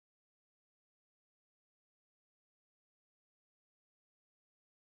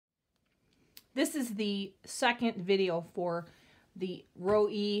This is the second video for the Row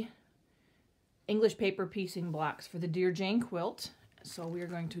E English paper piecing blocks for the Dear Jane quilt. So we are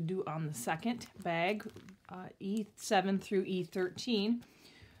going to do on the second bag, E7 through E13.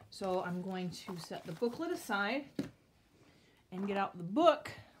 So I'm going to set the booklet aside and get out the book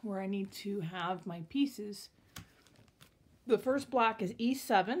where I need to have my pieces. The first block is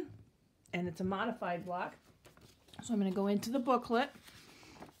E7, and it's a modified block. So I'm going to go into the booklet,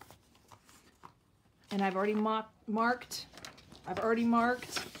 and I've already marked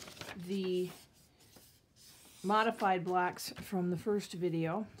the modified blocks from the first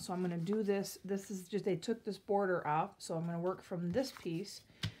video. So I'm going to do this. This is just, they took this border off, so I'm going to work from this piece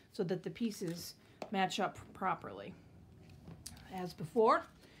so that the pieces match up properly. As before,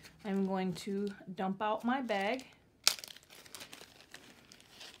 I'm going to dump out my bag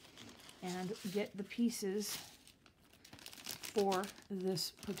and get the pieces for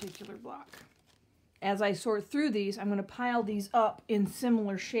this particular block. As I sort through these, I'm going to pile these up in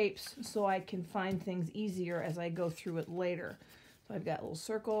similar shapes so I can find things easier as I go through it later. So I've got little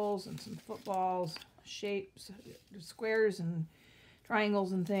circles and some footballs, shapes, squares and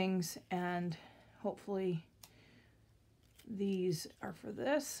triangles and things, and hopefully these are for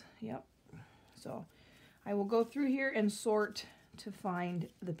this. Yep. So I will go through here and sort to find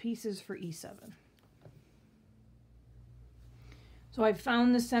the pieces for E7. So I've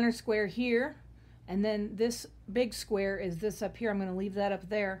found the center square here. And then this big square is this up here. I'm going to leave that up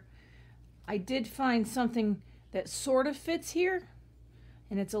there. I did find something that sort of fits here,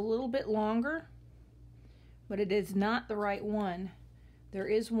 and it's a little bit longer, but it is not the right one. There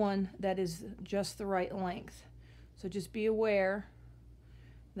is one that is just the right length. So just be aware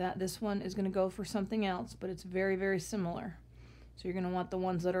that this one is going to go for something else, but it's very, very similar. So you're going to want the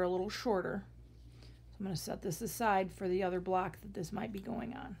ones that are a little shorter. So I'm going to set this aside for the other block that this might be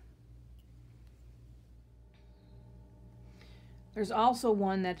going on. There's also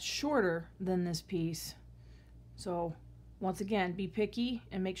one that's shorter than this piece. So once again, be picky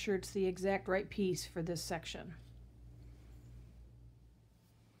and make sure it's the exact right piece for this section.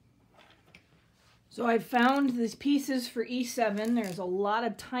 So I've found these pieces for E7. There's a lot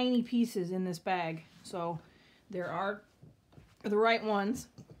of tiny pieces in this bag. So there are the right ones.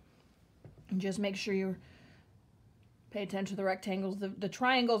 And just make sure you pay attention to the rectangles. The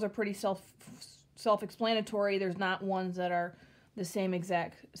triangles are pretty self-explanatory. There's not ones that are the same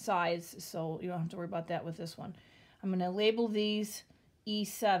exact size, so you don't have to worry about that with this one. I'm going to label these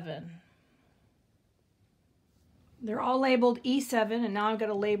E7. They're all labeled E7, and now I'm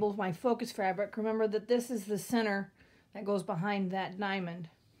going to label my focus fabric. Remember that this is the center that goes behind that diamond.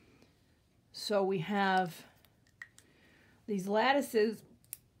 So we have these lattices,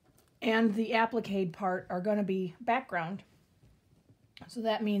 and the applique part are going to be background. So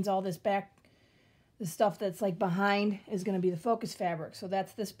that means all this the stuff that's like behind is going to be the focus fabric. So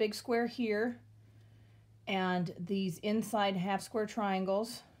that's this big square here, and these inside half square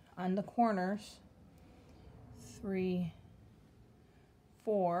triangles on the corners, 3,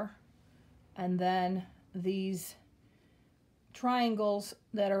 4, and then these triangles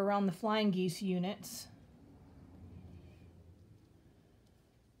that are around the flying geese units.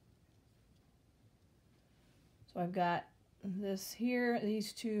 So I've got this here,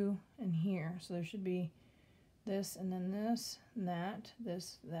 these two, and here. So there should be this, and then this, and that,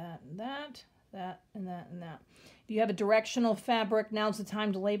 this, that, and that, that, and that, and that. If you have a directional fabric, now's the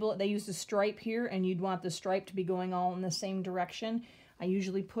time to label it. They use the stripe here, and you'd want the stripe to be going all in the same direction. I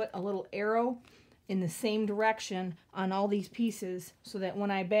usually put a little arrow in the same direction on all these pieces so that when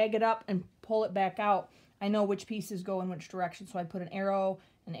I bag it up and pull it back out, I know which pieces go in which direction. So I put an arrow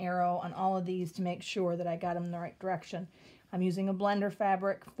on all of these to make sure that I got them in the right direction. I'm using a blender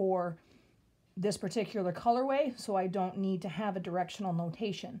fabric for this particular colorway, so I don't need to have a directional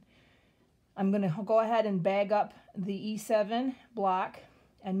notation. I'm going to go ahead and bag up the E7 block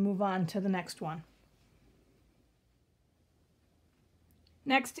and move on to the next one.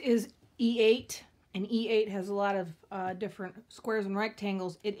 Next is E8, and E8 has a lot of different squares and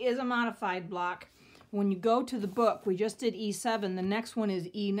rectangles. It is a modified block. When you go to the book, we just did E7, the next one is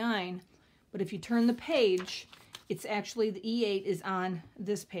E9, but if you turn the page, it's actually the E8 is on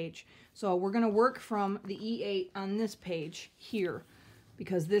this page. So we're going to work from the E8 on this page here,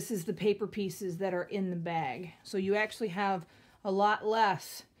 because this is the paper pieces that are in the bag. So you actually have a lot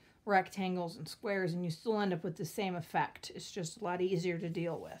less rectangles and squares, and you still end up with the same effect. It's just a lot easier to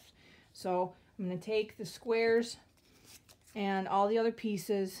deal with. So I'm going to take the squares and all the other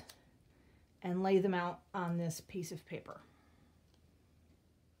pieces and lay them out on this piece of paper.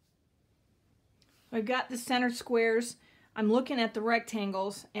 I've got the center squares. I'm looking at the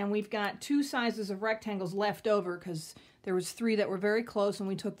rectangles, and we've got 2 sizes of rectangles left over because there was 3 that were very close, and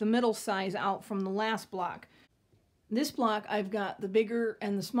we took the middle size out from the last block. This block, I've got the bigger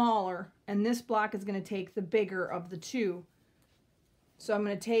and the smaller, and this block is going to take the bigger of the 2. So I'm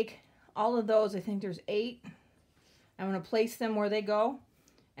going to take all of those, I think there's 8. I'm going to place them where they go,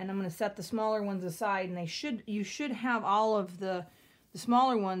 and I'm going to set the smaller ones aside, and you should have all of the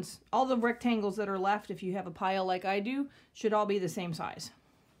smaller ones, all the rectangles that are left, if you have a pile like I do, should all be the same size.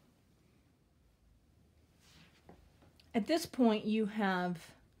 At this point, you have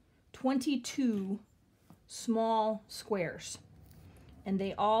 22 small squares, and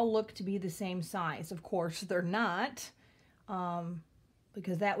they all look to be the same size. Of course, they're not,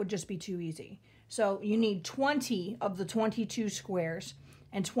 because that would just be too easy. So you need 20 of the 22 squares,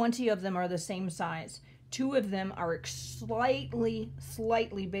 and 20 of them are the same size. 2 of them are slightly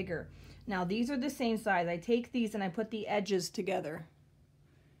bigger. Now these are the same size. I take these and I put the edges together.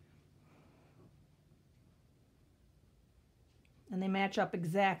 And they match up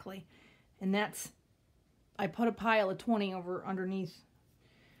exactly. And that's, I put a pile of 20 over underneath.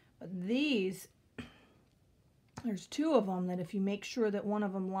 But these, there's 2 of them that if you make sure that one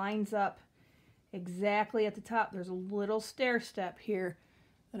of them lines up exactly at the top, there's a little stair step here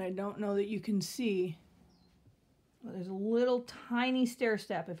that I don't know that you can see. But there's a little tiny stair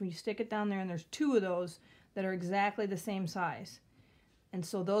step if you stick it down there, and there's 2 of those that are exactly the same size. And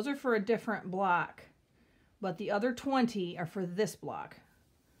so those are for a different block, but the other 20 are for this block.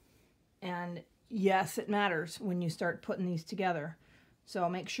 And yes, it matters when you start putting these together. So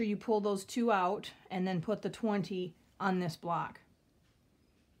make sure you pull those 2 out and then put the 20 on this block.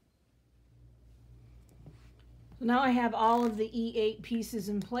 So now I have all of the E8 pieces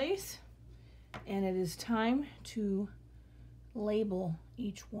in place, and it is time to label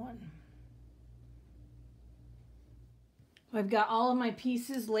each one. I've got all of my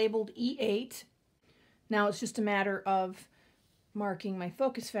pieces labeled E8. Now it's just a matter of marking my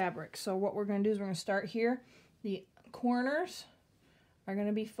focus fabric. So what we're going to do is we're going to start here. The corners are going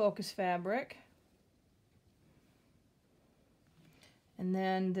to be focus fabric. And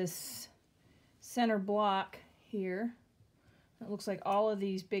then this center block here, it looks like all of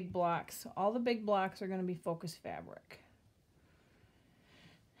these big blocks. All the big blocks are going to be focus fabric.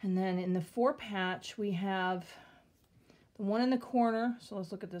 And then in the 4 patch, we have the one in the corner. So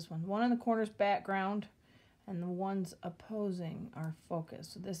let's look at this one. One in the corner is background, and the ones opposing are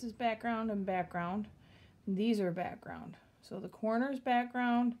focus. So this is background and background. And these are background. So the corner is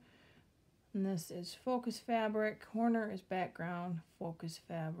background, and this is focus fabric. Corner is background, focus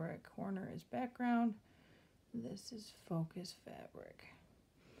fabric. Corner is background. This is focus fabric.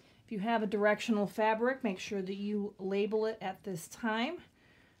 If you have a directional fabric, make sure that you label it at this time.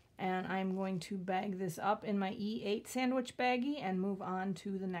 And I'm going to bag this up in my E8 sandwich baggie and move on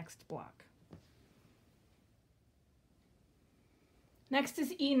to the next block. Next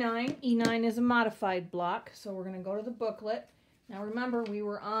is E9. E9 is a modified block, so we're going to go to the booklet. Now remember, we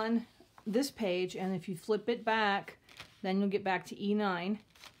were on this page, and if you flip it back, then you'll get back to E9.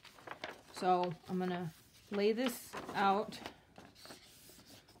 So I'm going to lay this out,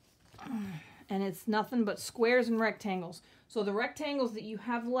 and it's nothing but squares and rectangles. So the rectangles that you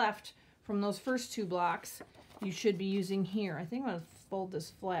have left from those first 2 blocks, you should be using here. I think I'm going to fold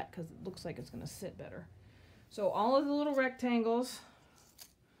this flat because it looks like it's going to sit better. So all of the little rectangles,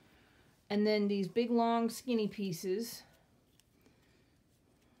 and then these big long skinny pieces.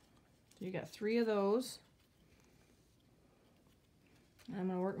 So you got 3 of those. I'm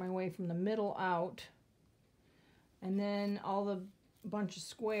going to work my way from the middle out. And then all the bunch of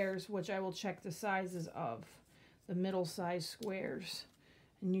squares, which I will check the sizes of, the middle size squares.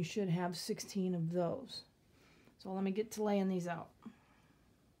 And you should have 16 of those. So let me get to laying these out.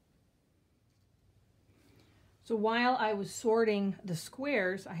 So while I was sorting the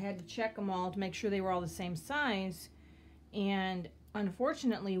squares, I had to check them all to make sure they were all the same size. And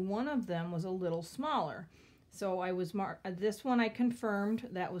unfortunately, one of them was a little smaller. So I was this one I confirmed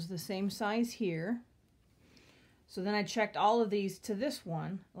that was the same size here. So then I checked all of these to this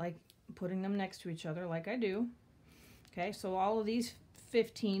one, like putting them next to each other like I do. Okay, so all of these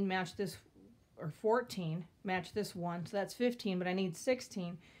 15 match this, or 14 match this one. So that's 15, but I need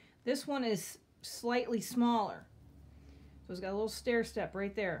 16. This one is slightly smaller. So it's got a little stair step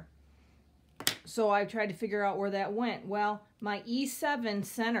right there. So I tried to figure out where that went. Well, my E7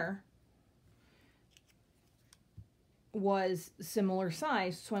 center was similar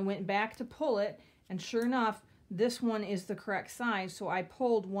size, so I went back to pull it, and sure enough, this one is the correct size, so I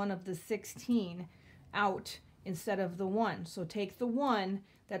pulled one of the 16 out instead of the 1. So take the 1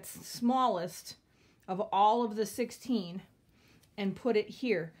 that's smallest of all of the 16 and put it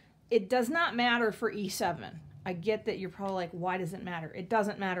here. It does not matter for E7. I get that you're probably like, why does it matter? It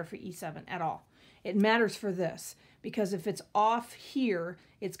doesn't matter for E7 at all. It matters for this, because if it's off here,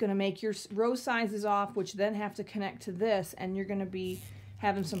 it's going to make your row sizes off, which then have to connect to this, and you're going to be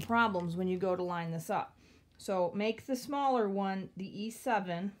having some problems when you go to line this up. So make the smaller one the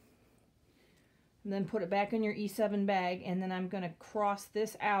E7, and then put it back in your E7 bag, and then I'm going to cross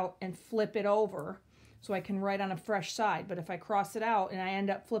this out and flip it over so I can write on a fresh side. But if I cross it out and I end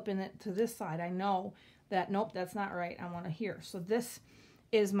up flipping it to this side, I know that, nope, that's not right. I want to here. So this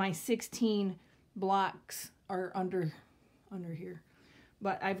is my 16 blocks are under here.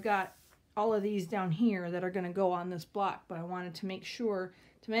 But I've got all of these down here that are going to go on this block. But I wanted to make sure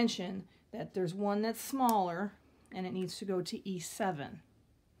to mention that there's one that's smaller and it needs to go to E7.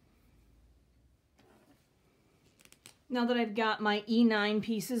 Now that I've got my E9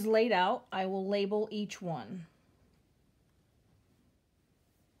 pieces laid out, I will label each one.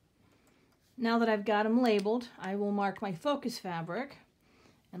 Now that I've got them labeled, I will mark my focus fabric.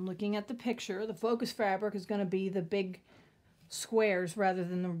 And looking at the picture, the focus fabric is going to be the big squares rather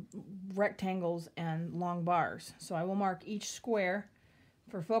than the rectangles and long bars. So I will mark each square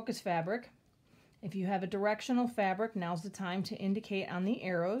for focus fabric. If you have a directional fabric, now's the time to indicate on the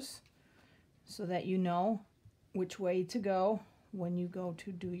arrows so that you know which way to go when you go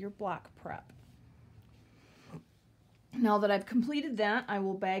to do your block prep. Now that I've completed that, I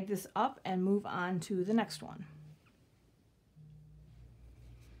will bag this up and move on to the next one.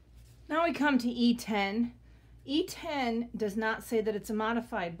 Now we come to E10. E10 does not say that it's a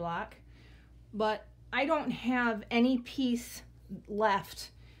modified block, but I don't have any piece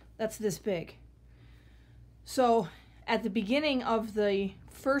left that's this big. So at the beginning of the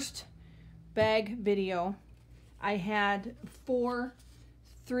first bag video, I had four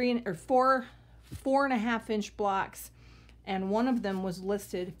 4.5 inch blocks, and one of them was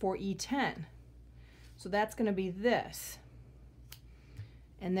listed for E10. So that's going to be this.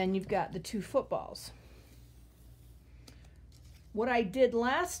 And then you've got the 2 footballs. What I did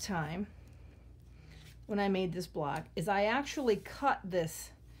last time when I made this block is I actually cut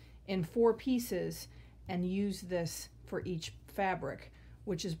this in 4 pieces and used this for each fabric,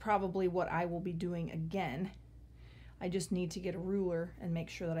 which is probably what I will be doing again. I just need to get a ruler and make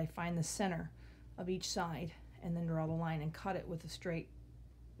sure that I find the center of each side and then draw the line and cut it with a straight,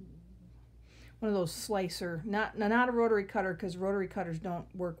 one of those slicer, not a rotary cutter, because rotary cutters don't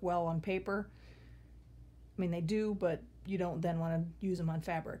work well on paper. I mean, they do, but you don't then want to use them on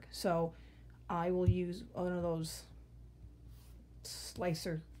fabric. So I will use one of those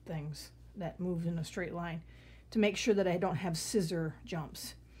slicer things that move in a straight line to make sure that I don't have scissor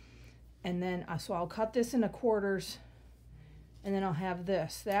jumps. And then, so I'll cut this into quarters, and then I'll have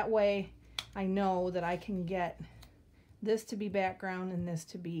this. That way I know that I can get this to be background and this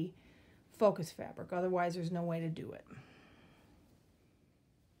to be focus fabric. Otherwise, there's no way to do it.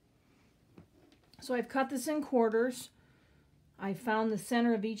 So I've cut this in quarters. I found the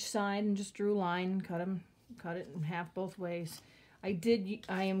center of each side and just drew a line, cut it in half both ways. I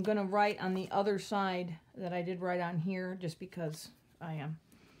am going to write on the other side that I did write on here just because I am.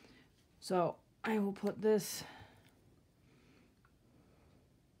 So I will put this.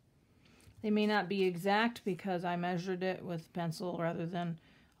 They may not be exact because I measured it with pencil rather than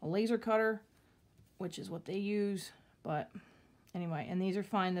a laser cutter, which is what they use. But anyway, and these are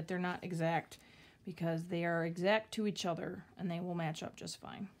fine that they're not exact because they are exact to each other and they will match up just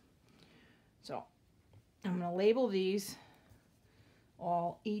fine. So I'm going to label these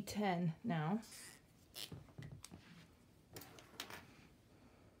all E10 now.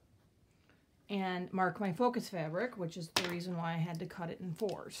 And mark my focus fabric, which is the reason why I had to cut it in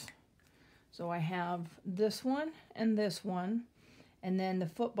 4s. So I have this one, and then the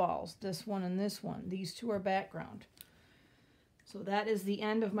footballs, this one and this one. These 2 are background. So that is the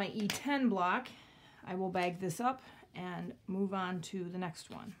end of my E10 block. I will bag this up and move on to the next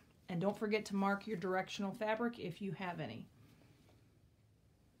one. And don't forget to mark your directional fabric if you have any.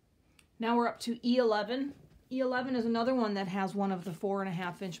 Now we're up to E11. E11 is another one that has one of the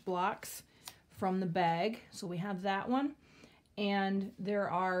 4.5 inch blocks from the bag. So we have that one. And there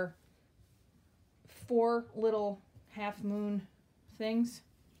are 4 little half moon things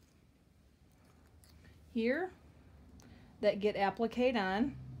here that get appliqued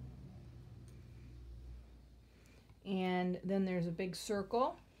on. And then there's a big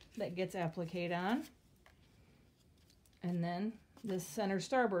circle that gets appliqued on. And then this center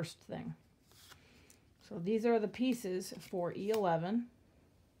starburst thing. So these are the pieces for E11.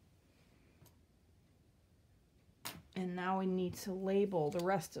 And now we need to label the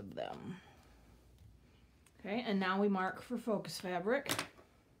rest of them. Okay, and now we mark for focus fabric,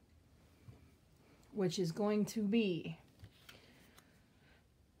 which is going to be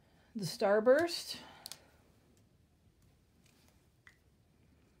the starburst,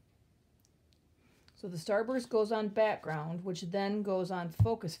 so the starburst goes on background, which then goes on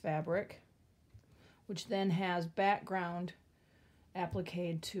focus fabric, which then has background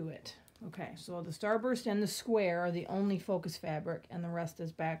appliqued to it. Okay, so the starburst and the square are the only focus fabric, and the rest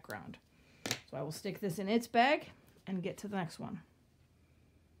is background. So I will stick this in its bag and get to the next one.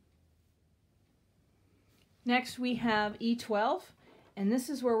 Next we have E12, and this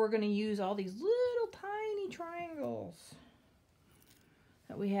is where we're going to use all these little tiny triangles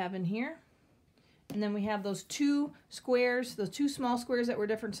that we have in here. And then we have those two squares, those two small squares that were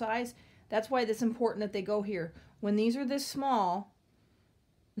different size. That's why it's important that they go here. When these are this small,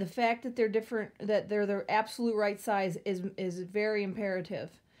 the fact that they're different, that they're the absolute right size is very imperative,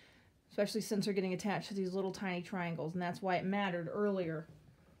 especially since they're getting attached to these little tiny triangles, and that's why it mattered earlier.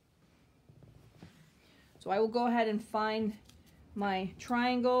 So I will go ahead and find my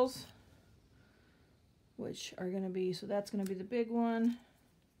triangles, which are going to be, so that's going to be the big one.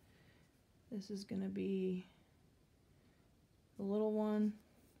 This is going to be the little one.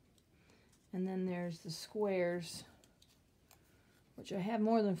 And then there's the squares, which I have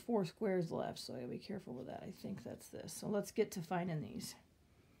more than 4 squares left, so I gotta be careful with that. I think that's this. So let's get to finding these.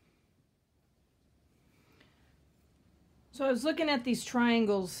 So I was looking at these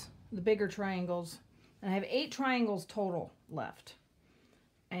triangles, the bigger triangles, and I have 8 triangles total left.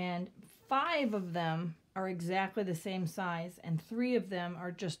 And 5 of them are exactly the same size, and 3 of them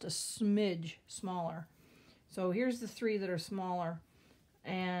are just a smidge smaller. So here's the 3 that are smaller,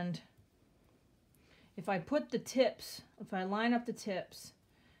 and if I put the tips, if I line up the tips,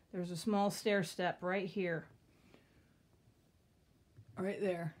 there's a small stair step right here, right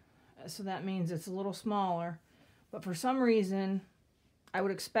there. So that means it's a little smaller, but for some reason I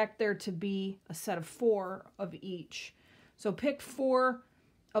would expect there to be a set of 4 of each. So pick 4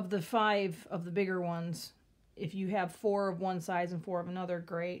 of the 5 of the bigger ones. If you have 4 of one size and 4 of another,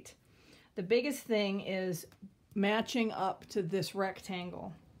 great. The biggest thing is matching up to this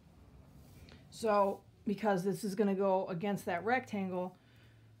rectangle. So, because this is going to go against that rectangle,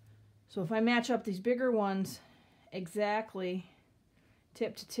 so if I match up these bigger ones exactly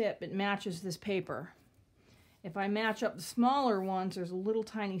tip to tip, it matches this paper. If I match up the smaller ones, there's a little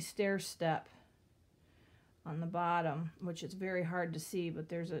tiny stair step on the bottom, which is very hard to see, but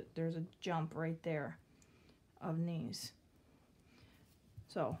there's a jump right there of these.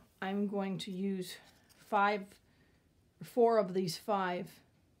 So I'm going to use 4 of these 5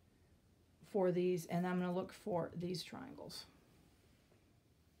 for these, and I'm going to look for these triangles.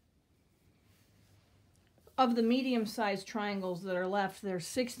 Of the medium-sized triangles that are left, there's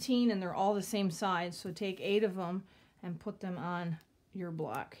 16 and they're all the same size, so take 8 of them and put them on your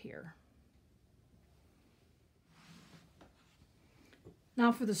block here.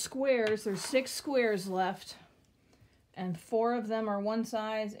 Now for the squares, there's 6 squares left, and 4 of them are one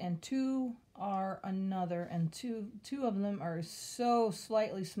size and 2 are another, and two of them are so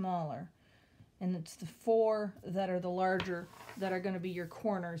slightly smaller, and it's the 4 that are the larger that are going to be your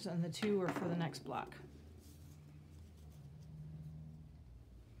corners, and the 2 are for the next block.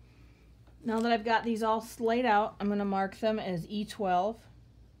 Now that I've got these all laid out, I'm going to mark them as E12.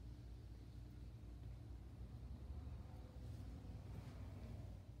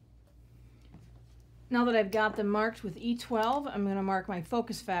 Now that I've got them marked with E12, I'm going to mark my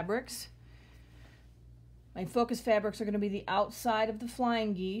focus fabrics. My focus fabrics are going to be the outside of the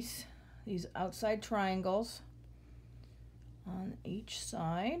flying geese, these outside triangles on each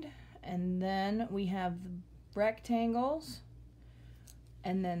side. And then we have the rectangles,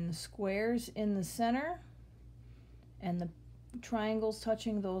 and then the squares in the center, and the triangles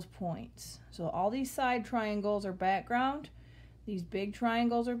touching those points. So all these side triangles are background, these big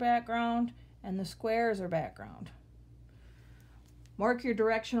triangles are background, and the squares are background. Mark your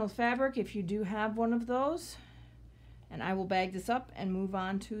directional fabric if you do have one of those, and I will bag this up and move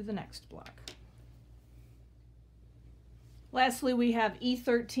on to the next block. Lastly, we have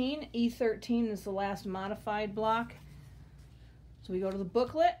E13. E13 is the last modified block. So we go to the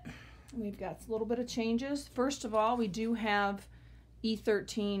booklet. We've got a little bit of changes. First of all, we do have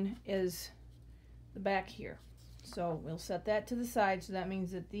E13 is the back here. So we'll set that to the side, so that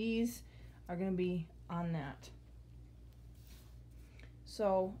means that these are going to be on that.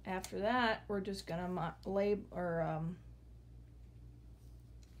 So after that, we're just going to lay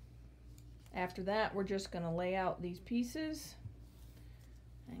out these pieces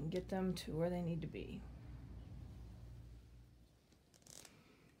and get them to where they need to be.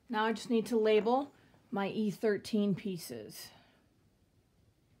 Now I just need to label my E13 pieces.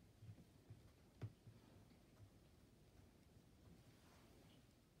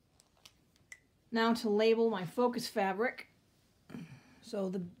 Now to label my focus fabric. So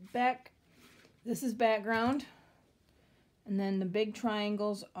the back, this is background, and then the big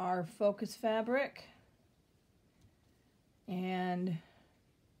triangles are focus fabric, and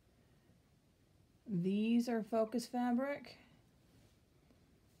these are focus fabric,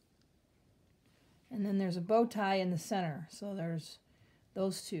 and then there's a bow tie in the center. So there's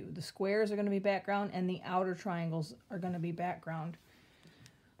those two. The squares are going to be background, and the outer triangles are going to be background.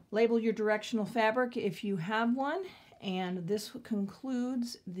 Label your directional fabric if you have one, and this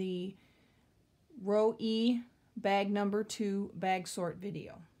concludes the row E bag number 2 bag sort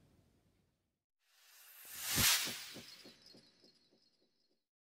video.